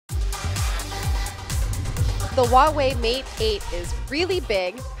The Huawei Mate 8 is really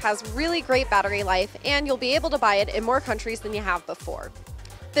big, has really great battery life, and you'll be able to buy it in more countries than you have before.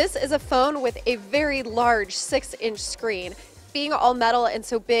 This is a phone with a very large 6-inch screen. Being all metal and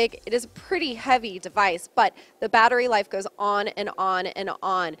so big, it is a pretty heavy device, but the battery life goes on and on and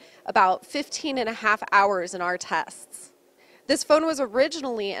on, about 15 and a half hours in our tests. This phone was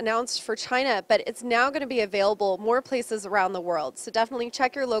originally announced for China, but it's now going to be available more places around the world, so definitely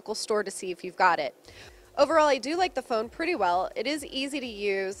check your local store to see if you've got it. Overall, I do like the phone pretty well. It is easy to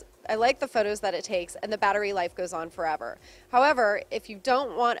use. I like the photos that it takes, and the battery life goes on forever. However, if you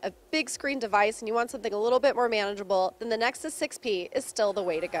don't want a big screen device and you want something a little bit more manageable, then the Nexus 6P is still the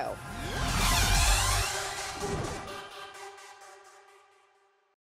way to go.